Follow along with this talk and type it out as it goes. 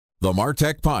The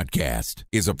MarTech Podcast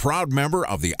is a proud member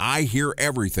of the I Hear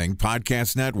Everything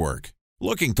Podcast Network.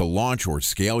 Looking to launch or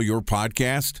scale your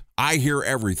podcast? I Hear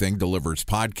Everything delivers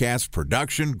podcast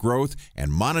production, growth,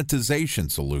 and monetization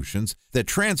solutions that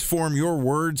transform your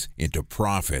words into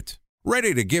profit.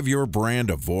 Ready to give your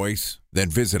brand a voice? Then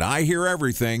visit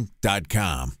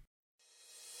iheareverything.com.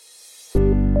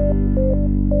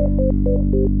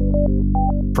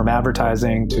 From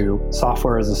advertising to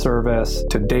software as a service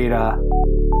to data.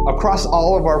 Across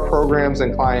all of our programs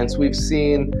and clients, we've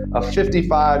seen a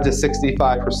 55 to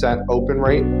 65% open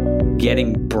rate.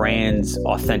 Getting brands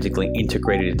authentically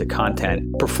integrated into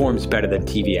content performs better than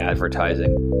TV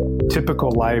advertising.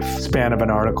 Typical lifespan of an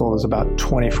article is about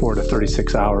 24 to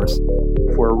 36 hours.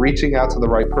 If we're reaching out to the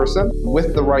right person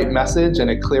with the right message and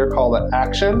a clear call to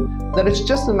action, then it's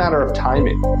just a matter of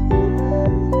timing.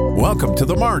 Welcome to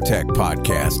the MarTech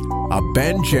Podcast, a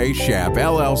Ben J. Schaap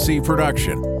LLC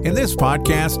production. In this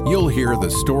podcast, you'll hear the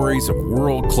stories of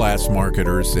world-class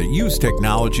marketers that use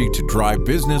technology to drive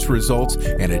business results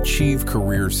and achieve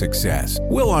career success.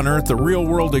 We'll unearth the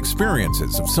real-world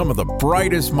experiences of some of the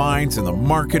brightest minds in the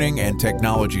marketing and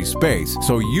technology space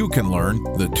so you can learn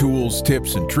the tools,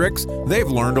 tips, and tricks they've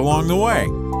learned along the way.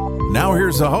 Now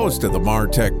here's the host of the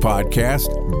MarTech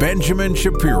Podcast, Benjamin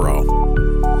Shapiro.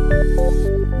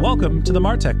 Welcome to the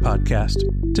MarTech Podcast.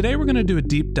 Today we're going to do a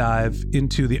deep dive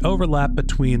into the overlap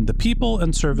between the people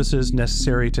and services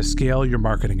necessary to scale your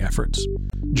marketing efforts.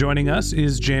 Joining us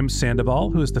is James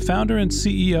Sandoval, who is the founder and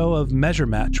CEO of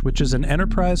MeasureMatch, which is an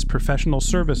enterprise professional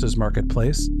services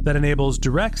marketplace that enables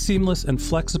direct, seamless, and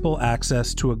flexible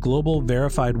access to a global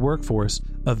verified workforce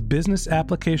of business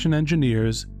application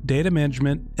engineers, data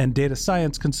management, and data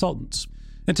science consultants.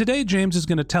 And today, James is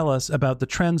going to tell us about the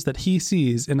trends that he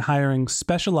sees in hiring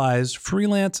specialized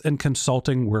freelance and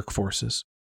consulting workforces.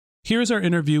 Here's our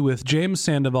interview with James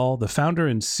Sandoval, the founder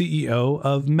and CEO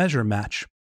of MeasureMatch.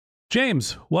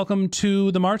 James, welcome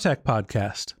to the MarTech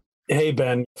Podcast. Hey,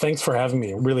 Ben. Thanks for having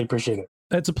me. Really appreciate it.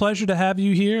 It's a pleasure to have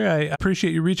you here. I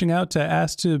appreciate you reaching out to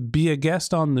ask to be a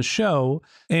guest on the show.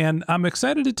 And I'm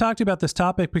excited to talk to you about this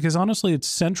topic because honestly, it's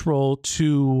central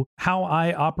to how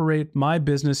I operate my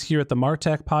business here at the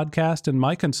MarTech Podcast and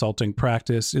my consulting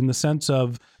practice in the sense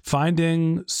of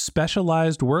finding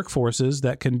specialized workforces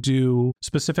that can do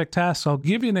specific tasks. I'll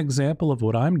give you an example of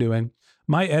what I'm doing.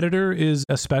 My editor is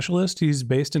a specialist. He's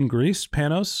based in Greece,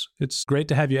 Panos. It's great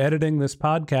to have you editing this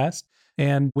podcast.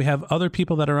 And we have other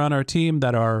people that are on our team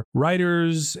that are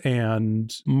writers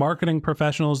and marketing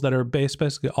professionals that are based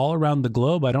basically all around the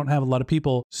globe. I don't have a lot of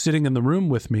people sitting in the room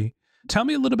with me. Tell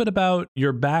me a little bit about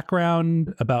your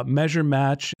background, about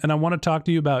MeasureMatch, and I want to talk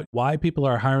to you about why people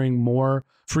are hiring more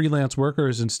freelance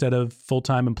workers instead of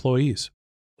full-time employees.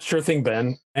 Sure thing,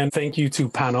 Ben. And thank you to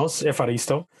Panos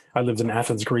Efaristo. I lived in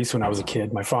Athens, Greece when I was a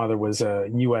kid. My father was a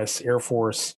U.S. Air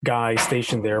Force guy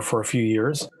stationed there for a few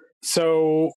years.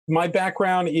 So my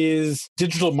background is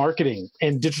digital marketing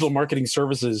and digital marketing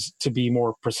services, to be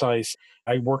more precise.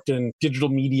 I worked in digital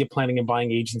media planning and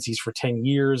buying agencies for 10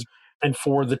 years. And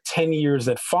for the 10 years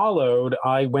that followed,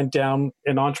 I went down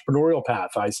an entrepreneurial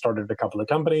path. I started a couple of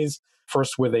companies,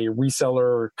 first with a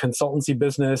reseller consultancy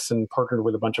business and partnered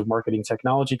with a bunch of marketing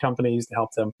technology companies to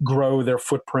help them grow their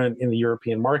footprint in the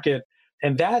European market.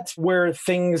 And that's where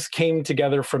things came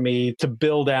together for me to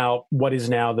build out what is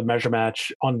now the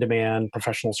MeasureMatch on-demand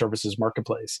professional services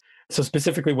marketplace. So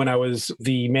specifically when I was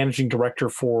the managing director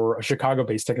for a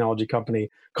Chicago-based technology company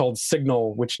called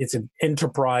Signal, which is an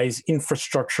enterprise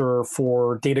infrastructure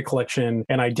for data collection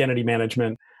and identity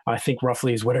management, I think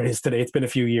roughly is what it is today. It's been a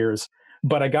few years.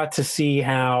 But I got to see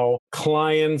how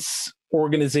clients,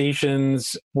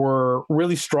 organizations were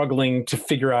really struggling to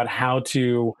figure out how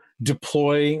to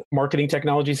deploy marketing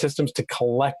technology systems to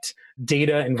collect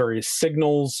data and various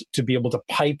signals, to be able to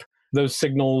pipe those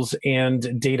signals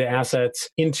and data assets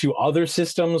into other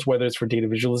systems, whether it's for data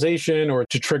visualization or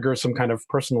to trigger some kind of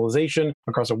personalization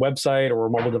across a website or a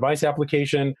mobile device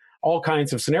application, all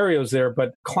kinds of scenarios there.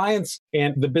 But clients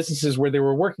and the businesses where they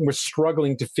were working were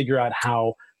struggling to figure out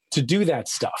how to do that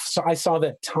stuff. So I saw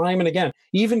that time and again,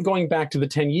 even going back to the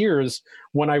 10 years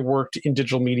when I worked in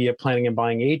digital media planning and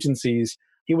buying agencies,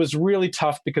 it was really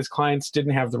tough because clients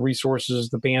didn't have the resources,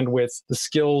 the bandwidth, the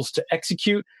skills to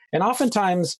execute. And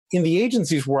oftentimes in the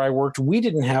agencies where I worked, we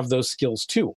didn't have those skills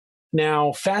too.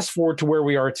 Now, fast forward to where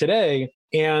we are today,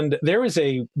 and there is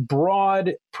a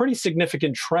broad, pretty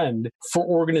significant trend for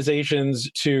organizations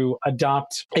to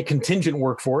adopt a contingent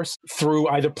workforce through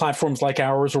either platforms like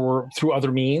ours or through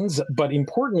other means, but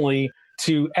importantly,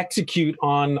 to execute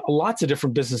on lots of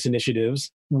different business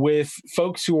initiatives with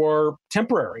folks who are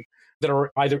temporary. that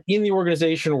are either in the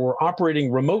organization or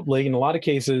operating remotely. In a lot of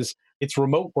cases, it's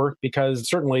remote work because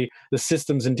certainly the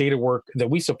systems and data work that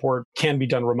we support can be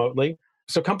done remotely.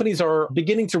 So companies are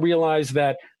beginning to realize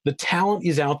that the talent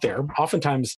is out there.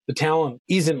 Oftentimes, the talent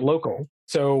isn't local.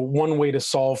 So one way to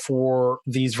solve for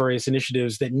these various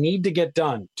initiatives that need to get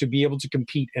done to be able to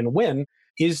compete and win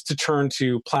is to turn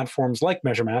to platforms like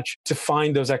MeasureMatch to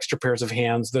find those extra pairs of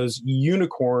hands, those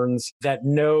unicorns that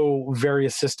know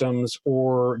various systems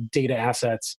or data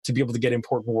assets to be able to get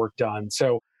important work done.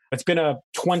 So it's been a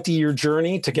 20-year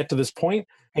journey to get to this point,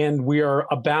 and we are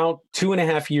about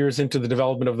 2.5 years into the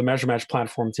development of the MeasureMatch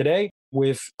platform today,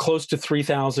 with close to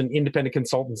 3,000 independent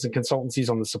consultants and consultancies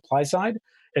on the supply side,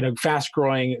 and a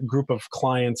fast-growing group of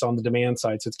clients on the demand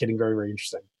side. So it's getting very, very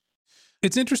interesting.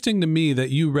 It's interesting to me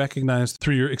that you recognized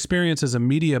through your experience as a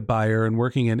media buyer and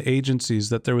working in agencies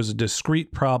that there was a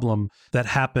discrete problem that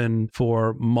happened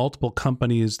for multiple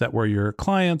companies that were your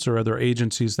clients or other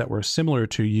agencies that were similar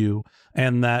to you,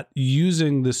 and that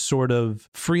using this sort of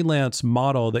freelance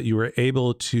model that you were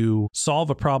able to solve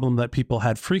a problem that people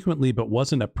had frequently but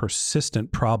wasn't a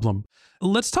persistent problem.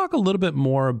 Let's talk a little bit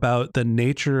more about the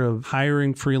nature of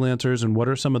hiring freelancers and what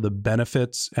are some of the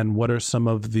benefits and what are some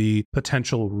of the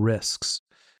potential risks.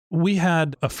 We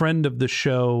had a friend of the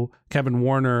show, Kevin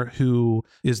Warner, who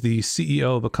is the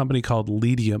CEO of a company called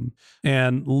Leadium.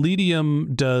 And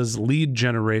Leadium does lead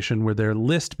generation where they're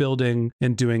list building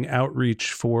and doing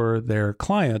outreach for their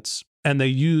clients. And they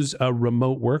use a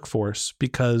remote workforce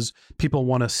because people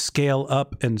want to scale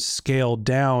up and scale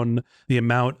down the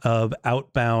amount of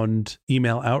outbound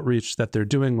email outreach that they're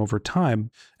doing over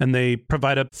time. And they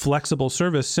provide a flexible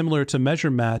service similar to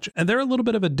MeasureMatch. And they're a little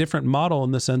bit of a different model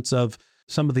in the sense of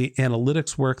some of the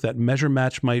analytics work that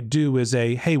MeasureMatch might do is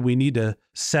hey, we need to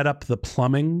set up the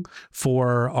plumbing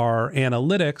for our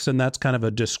analytics. And that's kind of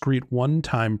a discrete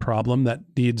one-time problem that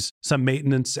needs some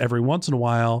maintenance every once in a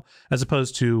while, as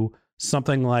opposed to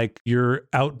something like your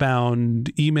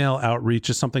outbound email outreach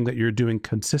is something that you're doing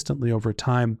consistently over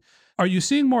time. Are you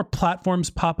seeing more platforms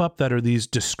pop up that are these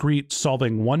discrete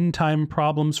solving one-time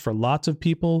problems for lots of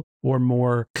people, or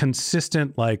more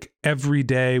consistent, like every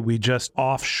day we just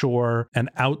offshore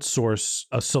and outsource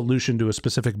a solution to a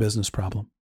specific business problem?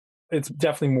 It's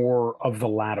definitely more of the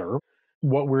latter.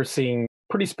 What we're seeing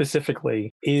pretty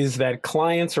specifically is that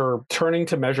clients are turning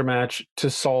to MeasureMatch to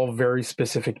solve very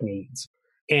specific needs.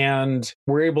 And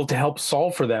we're able to help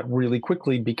solve for that really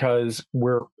quickly because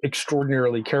we're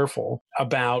extraordinarily careful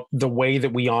about the way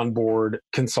that we onboard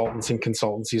consultants and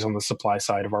consultancies on the supply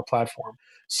side of our platform.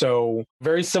 So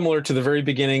very similar to the very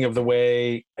beginning of the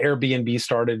way Airbnb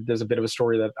started. There's a bit of a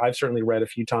story that I've certainly read a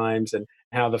few times, and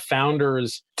how the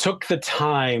founders took the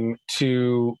time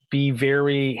to be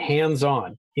very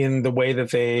hands-on in the way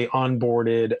that they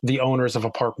onboarded the owners of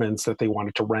apartments that they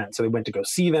wanted to rent. So they went to go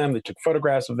see them, they took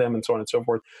photographs of them, and so on and so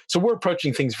forth. So we're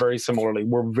approaching things very similarly.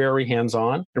 We're very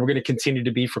hands-on, and we're going to continue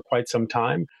to be for quite some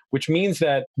time, which means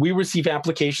that we receive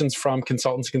applications from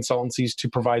consultants and consultancies to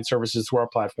provide services to our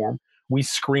platform. We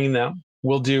screen them.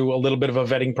 We'll do a little bit of a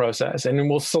vetting process, and then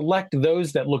we'll select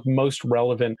those that look most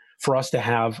relevant for us to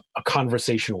have a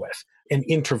conversation with, an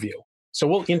interview. So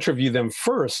we'll interview them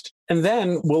first, and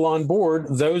then we'll onboard.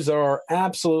 Those are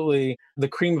absolutely the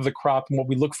cream of the crop. And what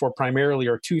we look for primarily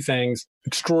are two things: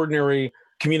 extraordinary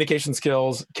communication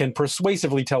skills, can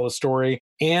persuasively tell a story,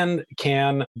 and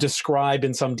can describe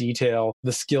in some detail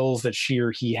the skills that she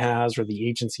or he has, or the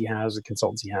agency has, or the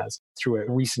consultancy has, through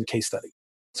a recent case study.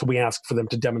 So we ask for them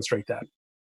to demonstrate that.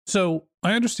 So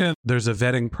I understand there's a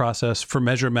vetting process for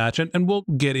MeasureMatch, and we'll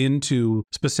get into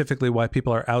specifically why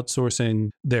people are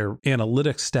outsourcing their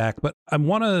analytics stack. But I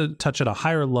want to touch at a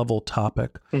higher level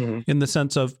topic in the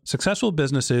sense of successful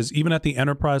businesses, even at the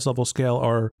enterprise level scale,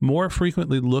 are more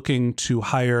frequently looking to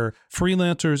hire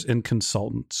freelancers and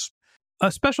consultants. A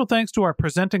special thanks to our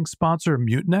presenting sponsor,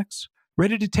 Mutinex.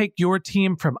 Ready to take your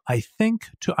team from I think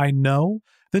to I know?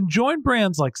 Then join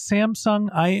brands like Samsung,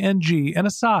 ING, and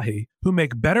Asahi who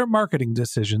make better marketing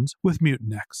decisions with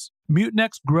Mutinex.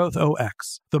 Mutinex Growth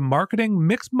OX, the marketing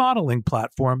mix modeling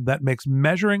platform that makes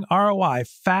measuring ROI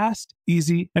fast,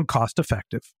 easy, and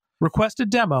cost-effective. Request a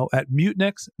demo at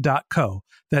mutinex.co.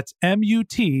 That's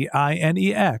MUTINEX.co.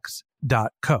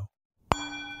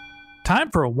 Time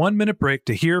for a 1-minute break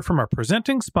to hear from our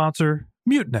presenting sponsor,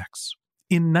 Mutinex.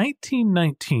 In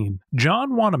 1919,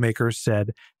 John Wanamaker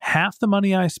said, "Half the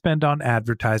money I spend on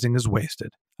advertising is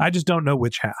wasted. I just don't know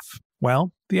which half."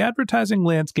 Well, the advertising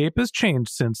landscape has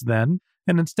changed since then,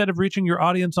 and instead of reaching your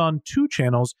audience on 2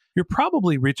 channels, you're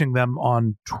probably reaching them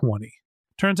on 20.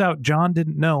 Turns out John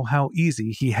didn't know how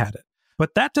easy he had it.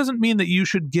 But that doesn't mean that you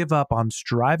should give up on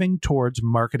striving towards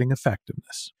marketing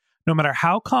effectiveness. No matter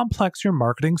how complex your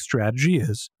marketing strategy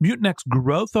is, Mutinex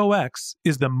Growth OX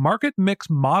is the market mix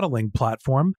modeling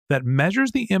platform that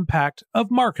measures the impact of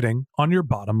marketing on your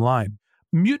bottom line.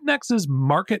 Mutinex's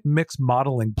market mix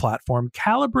modeling platform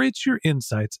calibrates your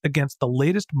insights against the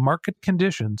latest market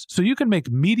conditions so you can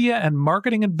make media and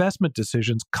marketing investment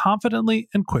decisions confidently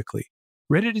and quickly.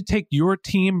 Ready to take your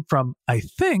team from I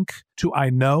think to I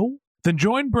know? Then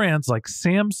join brands like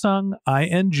Samsung,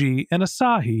 ING, and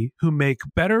Asahi who make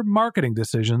better marketing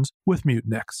decisions with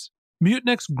Mutinex.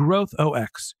 Mutinex Growth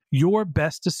OX. Your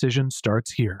best decision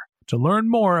starts here. To learn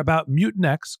more about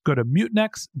Mutinex, go to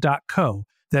mutinex.co.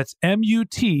 That's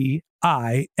MUTINEX.co.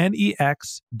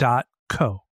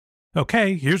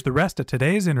 Okay, here's the rest of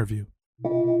today's interview.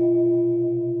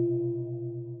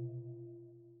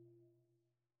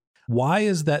 Why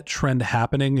is that trend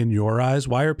happening in your eyes?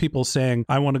 Why are people saying,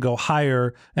 I want to go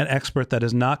hire an expert that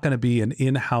is not going to be an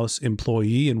in-house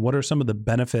employee? And what are some of the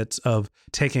benefits of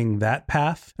taking that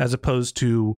path as opposed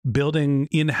to building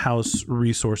in-house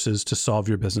resources to solve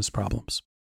your business problems?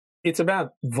 It's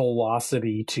about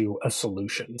velocity to a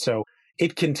solution. So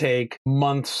it can take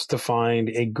months to find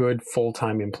a good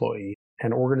full-time employee,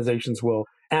 and organizations will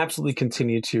absolutely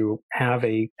continue to have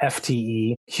a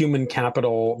FTE, human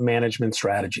capital management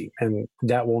strategy, and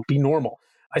that will be normal.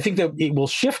 I think that it will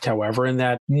shift, however, in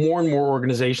that more and more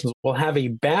organizations will have a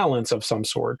balance of some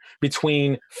sort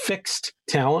between fixed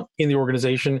talent in the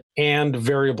organization and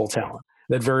variable talent.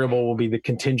 That variable will be the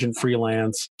contingent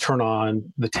freelance, turn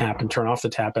on the tap and turn off the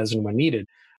tap as and when needed.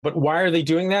 But why are they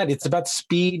doing that? It's about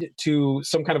speed to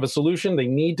some kind of a solution. They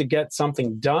need to get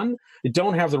something done. They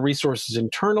don't have the resources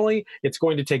internally. It's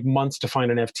going to take months to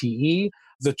find an FTE.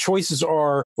 The choices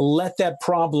are let that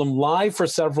problem lie for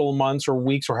several months or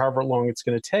weeks or however long it's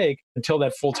going to take until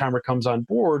that full-timer comes on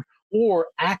board, or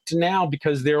act now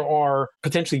because there are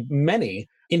potentially many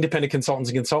independent consultants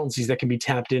and consultancies that can be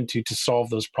tapped into to solve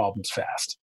those problems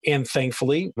fast. And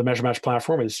thankfully, the MeasureMatch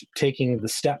platform is taking the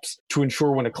steps to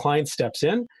ensure when a client steps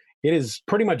in, it is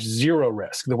pretty much zero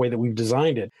risk the way that we've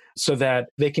designed it so that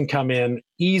they can come in,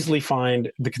 easily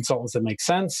find the consultants that make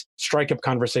sense, strike up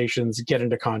conversations, get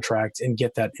into contracts, and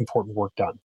get that important work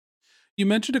done. You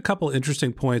mentioned a couple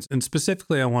interesting points, and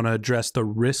specifically I want to address the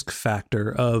risk factor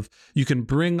of you can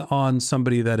bring on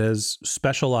somebody that is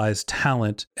specialized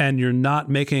talent and you're not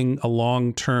making a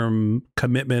long-term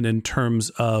commitment in terms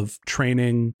of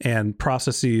training and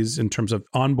processes, in terms of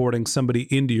onboarding somebody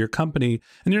into your company,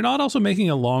 and you're not also making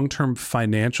a long-term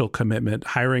financial commitment.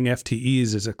 Hiring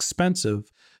FTEs is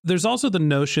expensive. There's also the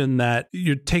notion that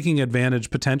you're taking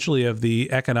advantage potentially of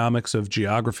the economics of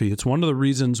geography. It's one of the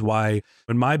reasons why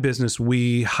in my business,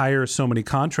 we hire so many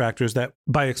contractors that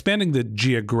by expanding the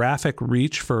geographic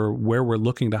reach for where we're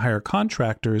looking to hire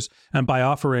contractors and by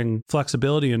offering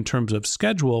flexibility in terms of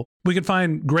schedule, we can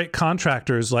find great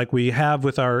contractors like we have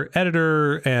with our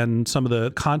editor and some of the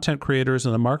content creators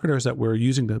and the marketers that we're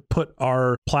using to put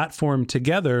our platform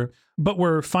together. But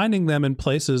we're finding them in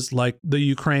places like the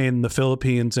Ukraine, the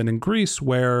Philippines, and in Greece,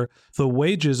 where the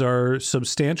wages are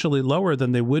substantially lower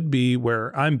than they would be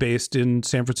where I'm based in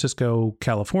San Francisco,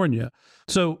 California.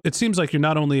 So it seems like you're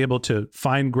not only able to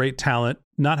find great talent,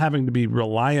 not having to be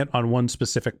reliant on one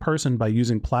specific person by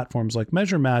using platforms like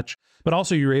MeasureMatch, but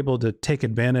also you're able to take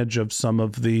advantage of some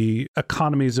of the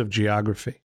economies of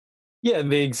geography. Yeah,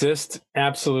 they exist.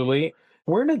 Absolutely.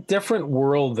 We're in a different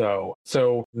world, though.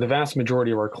 So the vast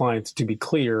majority of our clients, to be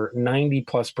clear,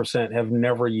 90+% have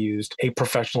never used a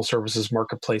professional services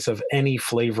marketplace of any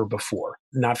flavor before,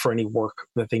 not for any work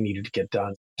that they needed to get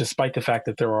done. Despite the fact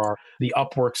that there are the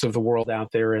Upworks of the world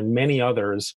out there and many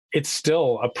others, it's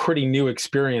still a pretty new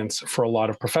experience for a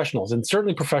lot of professionals, and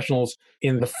certainly professionals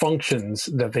in the functions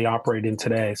that they operate in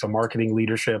today. So marketing,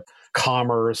 leadership,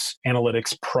 commerce,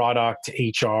 analytics, product,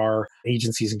 HR,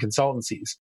 agencies, and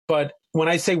consultancies. But when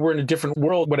I say we're in a different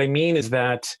world, what I mean is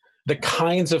that the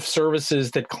kinds of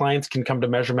services that clients can come to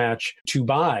MeasureMatch to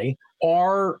buy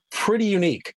are pretty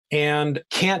unique and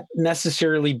can't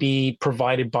necessarily be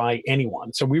provided by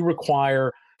anyone. So we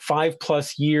require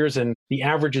 5+ years, and the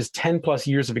average is 10+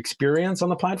 years of experience on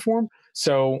the platform.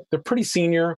 So they're pretty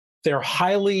senior. They're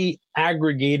highly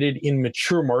aggregated in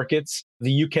mature markets,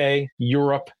 the UK,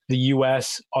 Europe, the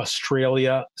US,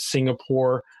 Australia,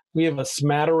 Singapore. We have a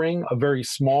smattering, a very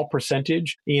small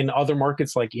percentage in other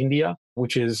markets like India,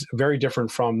 which is very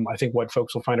different from, I think, what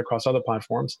folks will find across other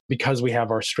platforms because we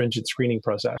have our stringent screening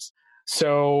process.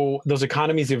 So those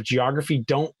economies of geography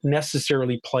don't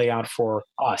necessarily play out for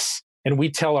us. And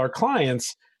we tell our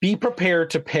clients, be prepared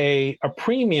to pay a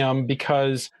premium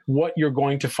because what you're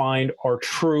going to find are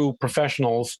true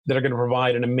professionals that are going to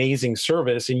provide an amazing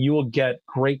service and you will get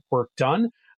great work done.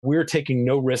 we're taking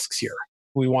no risks here.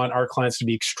 We want our clients to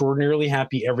be extraordinarily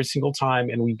happy every single time.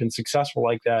 And we've been successful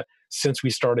like that since we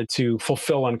started to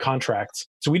fulfill on contracts.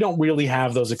 So we don't really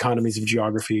have those economies of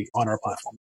geography on our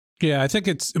platform. Yeah, I think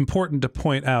it's important to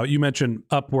point out, you mentioned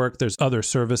Upwork. There's other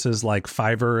services like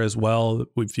Fiverr as well that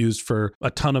we've used for a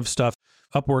ton of stuff.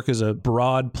 Upwork is a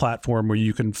broad platform where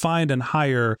you can find and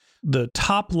hire the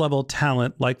top level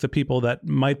talent, like the people that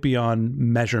might be on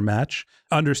MeasureMatch,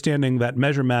 understanding that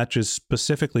MeasureMatch is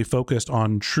specifically focused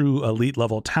on true elite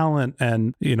level talent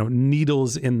and,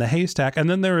 needles in the haystack. And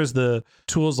then there is the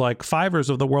tools like Fiverr's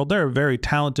of the world. There are very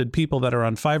talented people that are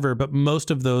on Fiverr, but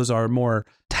most of those are more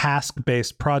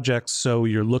task-based projects. So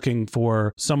you're looking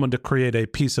for someone to create a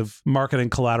piece of marketing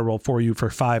collateral for you for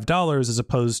 $5 as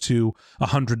opposed to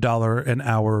 $100 an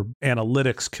hour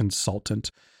analytics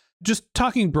consultant. Just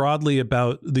talking broadly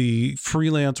about the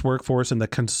freelance workforce and the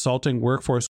consulting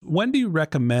workforce, when do you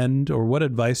recommend or what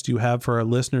advice do you have for our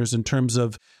listeners in terms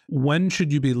of when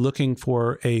should you be looking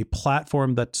for a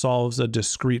platform that solves a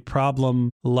discrete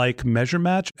problem like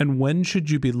MeasureMatch? And when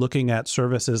should you be looking at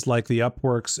services like the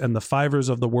Upworks and the Fiverrs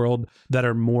of the world that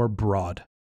are more broad?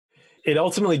 It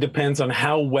ultimately depends on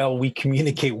how well we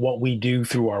communicate what we do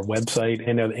through our website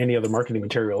and any other marketing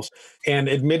materials. And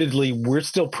admittedly, we're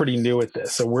still pretty new at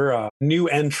this. So we're a new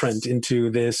entrant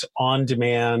into this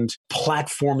on-demand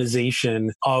platformization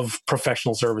of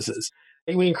professional services.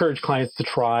 We encourage clients to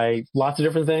try lots of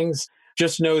different things.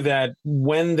 Just know that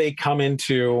when they come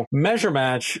into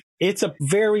MeasureMatch, it's a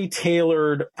very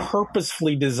tailored,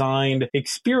 purposefully designed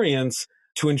experience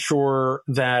to ensure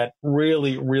that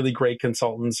really, really great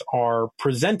consultants are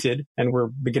presented. And we're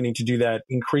beginning to do that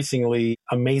increasingly,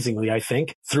 amazingly, I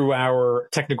think, through our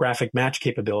technographic match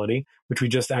capability, which we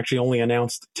just actually only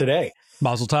announced today.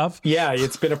 Mazel tov. Yeah,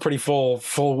 it's been a pretty full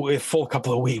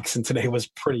couple of weeks, and today was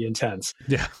pretty intense.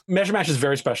 Yeah. MeasureMatch is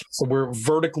very special. So we're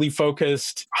vertically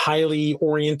focused, highly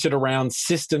oriented around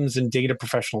systems and data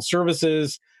professional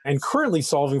services, and currently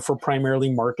solving for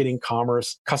primarily marketing,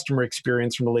 commerce, customer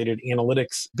experience, and related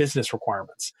analytics business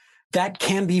requirements. That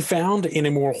can be found in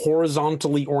a more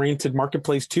horizontally oriented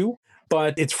marketplace too,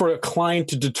 but it's for a client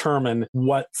to determine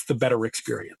what's the better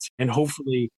experience. And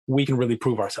hopefully we can really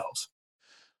prove ourselves.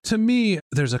 To me,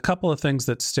 there's a couple of things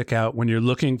that stick out when you're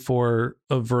looking for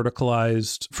a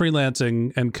verticalized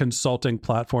freelancing and consulting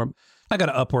platform. I got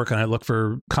to Upwork and I look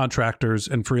for contractors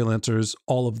and freelancers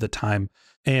all of the time.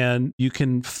 And you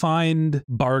can find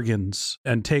bargains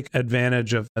and take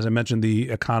advantage of, as I mentioned, the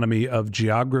economy of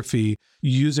geography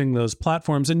using those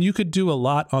platforms. And you could do a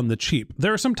lot on the cheap.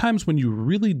 There are some times when you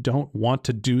really don't want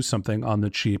to do something on the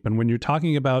cheap. And when you're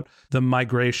talking about the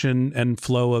migration and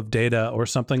flow of data or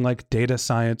something like data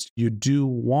science, you do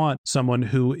want someone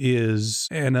who is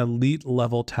an elite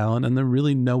level talent and they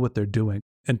really know what they're doing.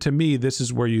 And to me, this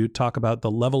is where you talk about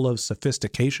the level of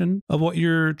sophistication of what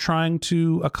you're trying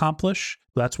to accomplish.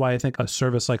 That's why I think a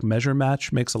service like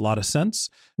MeasureMatch makes a lot of sense.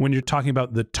 When you're talking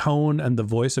about the tone and the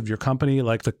voice of your company,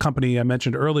 like the company I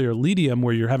mentioned earlier, Ledium,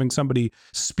 where you're having somebody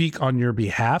speak on your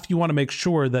behalf, you want to make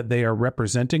sure that they are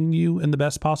representing you in the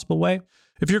best possible way.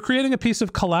 If you're creating a piece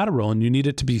of collateral and you need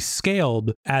it to be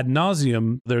scaled ad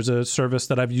nauseum, there's a service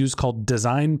that I've used called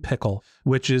Design Pickle,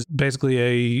 which is basically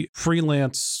a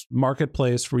freelance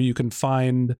marketplace where you can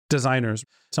find designers,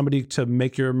 somebody to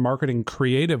make your marketing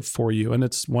creative for you. And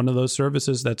it's one of those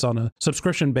services that's on a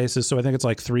subscription basis. So I think it's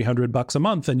like $300 a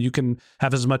month and you can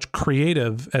have as much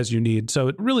creative as you need. So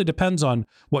it really depends on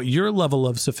what your level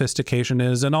of sophistication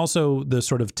is and also the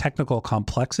sort of technical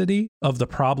complexity of the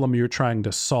problem you're trying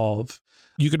to solve.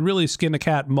 You could really skin a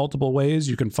cat multiple ways.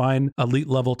 You can find elite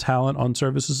level talent on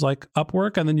services like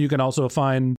Upwork, and then you can also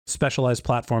find specialized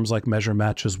platforms like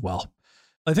MeasureMatch as well.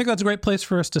 I think that's a great place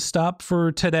for us to stop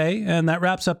for today. And that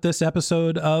wraps up this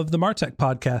episode of the MarTech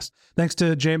podcast. Thanks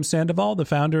to James Sandoval, the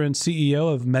founder and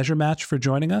CEO of MeasureMatch, for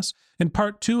joining us. In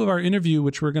part 2 of our interview,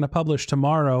 which we're going to publish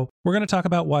tomorrow, we're going to talk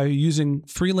about why using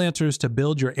freelancers to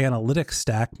build your analytics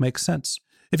stack makes sense.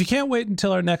 If you can't wait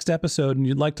until our next episode and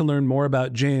you'd like to learn more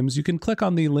about James, you can click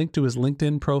on the link to his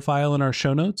LinkedIn profile in our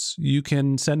show notes. You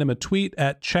can send him a tweet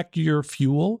at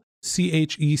checkyourfuel,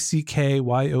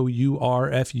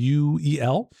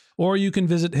 CheckYourFuel, or you can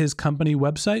visit his company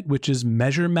website, which is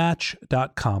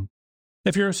MeasureMatch.com.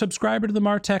 If you're a subscriber to the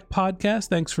MarTech podcast,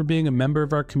 thanks for being a member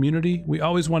of our community. We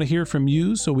always want to hear from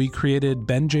you, so we created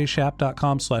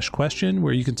benjshap.com/question,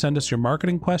 where you can send us your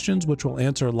marketing questions, which we'll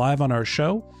answer live on our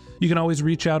show. You can always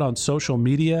reach out on social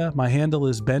media. My handle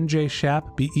is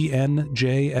benjshap,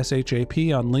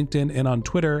 BenJSHAP, on LinkedIn and on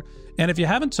Twitter. And if you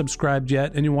haven't subscribed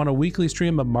yet and you want a weekly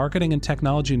stream of marketing and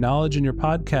technology knowledge in your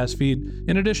podcast feed,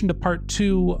 in addition to part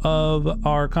 2 of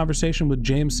our conversation with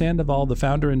James Sandoval, the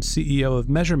founder and CEO of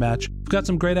MeasureMatch, we've got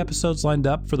some great episodes lined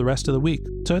up for the rest of the week.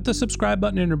 So hit the subscribe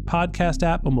button in your podcast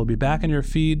app and we'll be back in your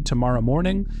feed tomorrow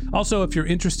morning. Also, if you're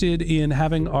interested in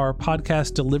having our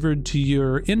podcast delivered to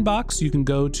your inbox, you can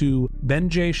go to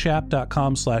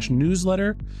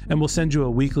benjshap.com/newsletter and we'll send you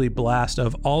a weekly blast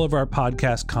of all of our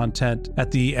podcast content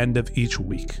at the end of each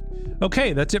week.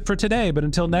 Okay, that's it for today, but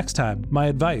until next time, my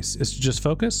advice is to just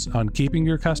focus on keeping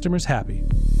your customers happy.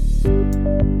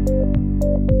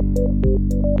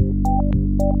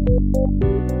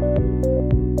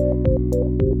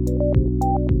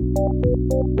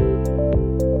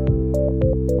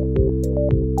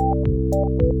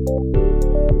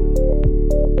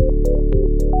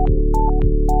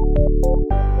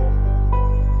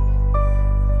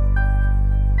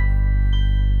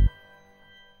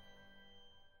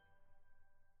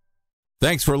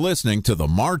 Thanks for listening to the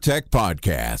MarTech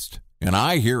Podcast, an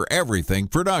I Hear Everything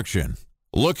production.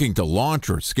 Looking to launch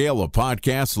or scale a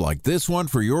podcast like this one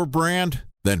for your brand?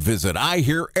 Then visit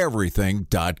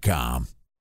iheareverything.com.